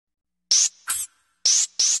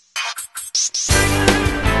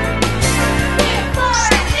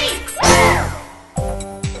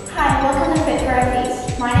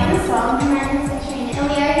Tom, men's trainer. And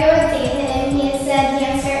we are here with David, and he is a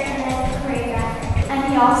dancer and a choreographer. And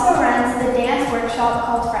he also runs the dance workshop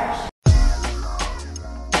called Fresh.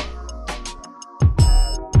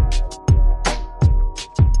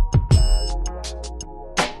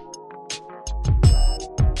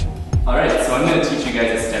 Alright, so I'm going to teach you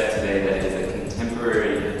guys a step today that is a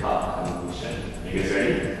contemporary hip-hop combination. Are you guys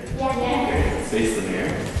ready? Yeah. Great, face the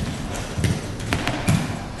mirror.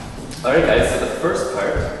 Alright guys, so the first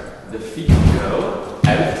part, the feet go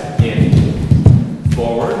out, in,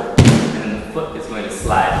 forward, and then the foot is going to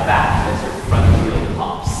slide back as your front heel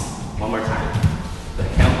pops. One more time. The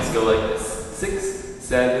counts go like this. 6,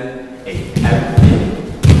 7, 8. Out,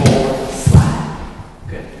 in, forward, slide.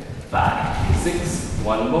 Good. 5, 6.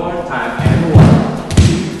 One more time, and 1, 2,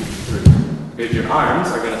 3. Good. Your arms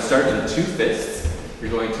are going to start in 2 fists. You're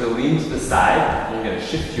going to lean to the side, and you're going to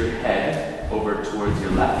shift your head over towards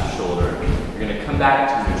your left shoulder. You're going to come back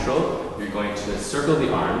to neutral. You're going to circle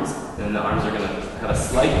the arms, and then the arms are going to have a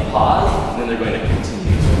slight pause, and then they're going to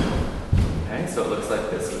continue. Okay, so it looks like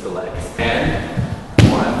this with the legs. And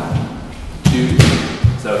 1, 2.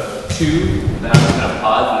 So 2, then I'm going to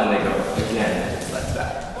pause, and then they go again, and it legs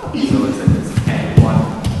back. So it looks like this. And 1,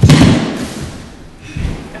 2.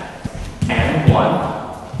 Yeah. And 1,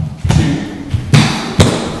 2.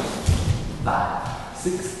 5,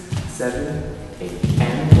 6, 7, 8,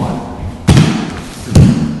 and 1, 2,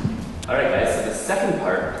 3. Alright guys, so the second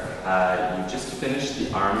part, you just finished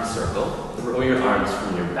the arm circle. Throw your arms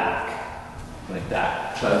from your back, like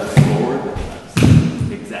that. Chug forward.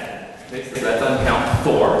 Exactly. Okay, so that's on count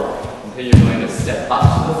 4. Okay, you're going to step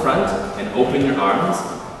up to the front and open your arms.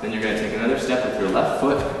 Then you're going to take another step with your left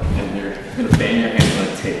foot, and you're going to bang your hands on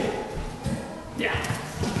the table. Yeah.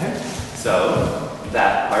 Okay. So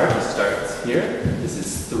that part starts here. This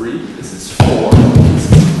is 3, this is 4,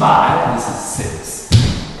 this is 5, this is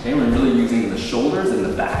 6. Okay, we're really using the shoulders and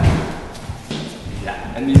the back.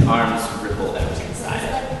 Yeah, and these arms ripple out inside.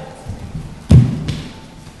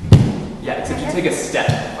 Yeah, except you take a step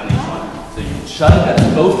on each one. So you chug,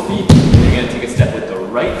 that's both feet, and you're going to take a step with the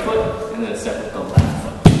right foot, and then a step with the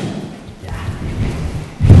left foot. Yeah.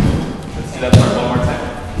 Let's do that part one more time.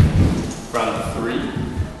 From 3,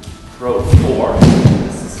 throw 4,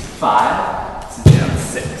 this is 5, this is down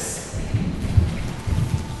 6.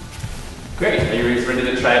 Great, are you ready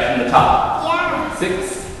to try it from the top? Yeah. 6,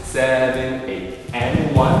 7, 8,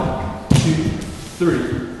 and 1, 2,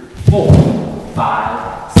 3, 4,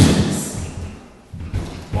 5, 6.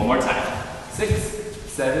 One more time. 6,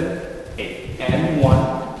 7, 8, and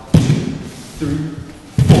 1, 2, 3,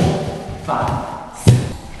 4, 5, 6.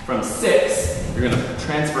 From 6, you're going to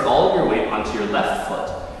transfer all of your weight onto your left foot.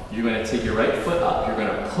 You're going to take your right foot up, you're going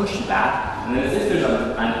to push back, and then as if there's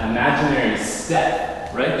an imaginary step,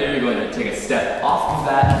 right there you're going to take a step off of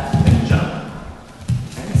that and jump.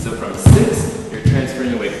 Okay, so from 6, you're transferring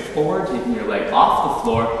your weight forward, taking your leg off the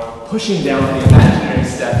floor, pushing down the imaginary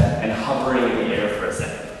step, and hovering in the air for a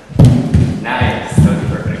second. Nice, that was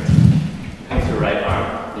perfect. Come to your right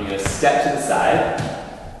arm, you're going to step to the side.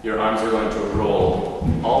 Your arms are going to roll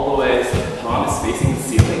all the way so the palm is facing the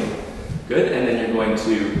ceiling. Good, and then you're going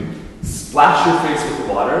to splash your face with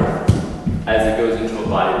water as it goes into a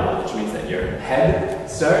body roll, which means that your head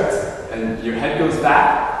starts, and your head goes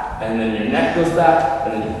back, and then your neck goes back,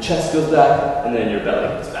 and then your chest goes back, and then your belly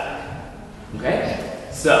goes back. Okay?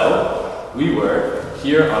 So, we were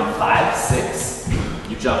here on 5, 6.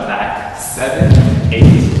 You jump back 7, 8.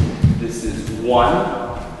 This is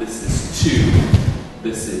 1. This is 2.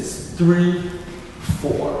 This is 3,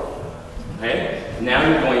 4. Okay? Now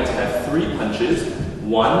you're going to have 3 punches.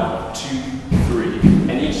 1, 2, 3.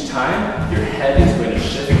 And each time, your head is going to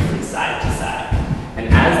shift from side to side. And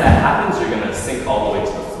as that happens, you're going to sink all the way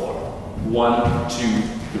to the floor. 1, 2,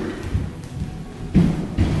 3.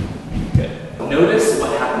 Good. Notice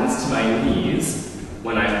what happens to my knees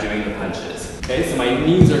when I'm doing the punches. Okay, so my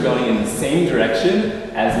knees are going in the same direction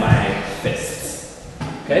as my fists.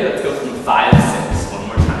 Okay, let's go from 5, 6. One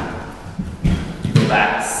more time. You go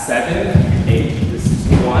back 7, 8. This is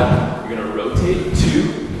 1. You're going to rotate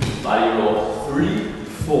 2. Body roll 3,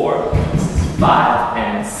 4. This is 5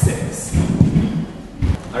 and 6.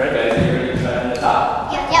 Alright guys, are you ready to try on the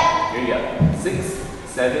top? Yep. Yep. Here you go. 6,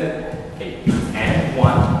 7, 8. And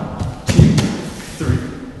 1, 2, 3,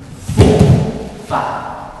 4,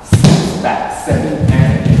 5, 6. Back 7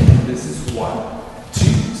 and 8. This is 1,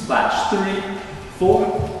 2. Splash 3, 4,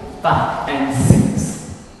 5, and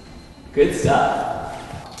 6. Good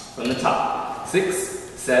stuff. From the top. 6,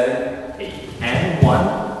 7, 8. And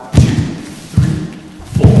 1, 2, 3,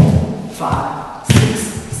 4, 5, 6,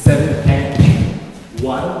 7, and 8.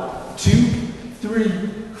 1, 2, 3,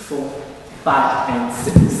 4, 5, and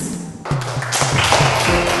 6.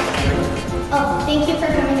 Oh, thank you for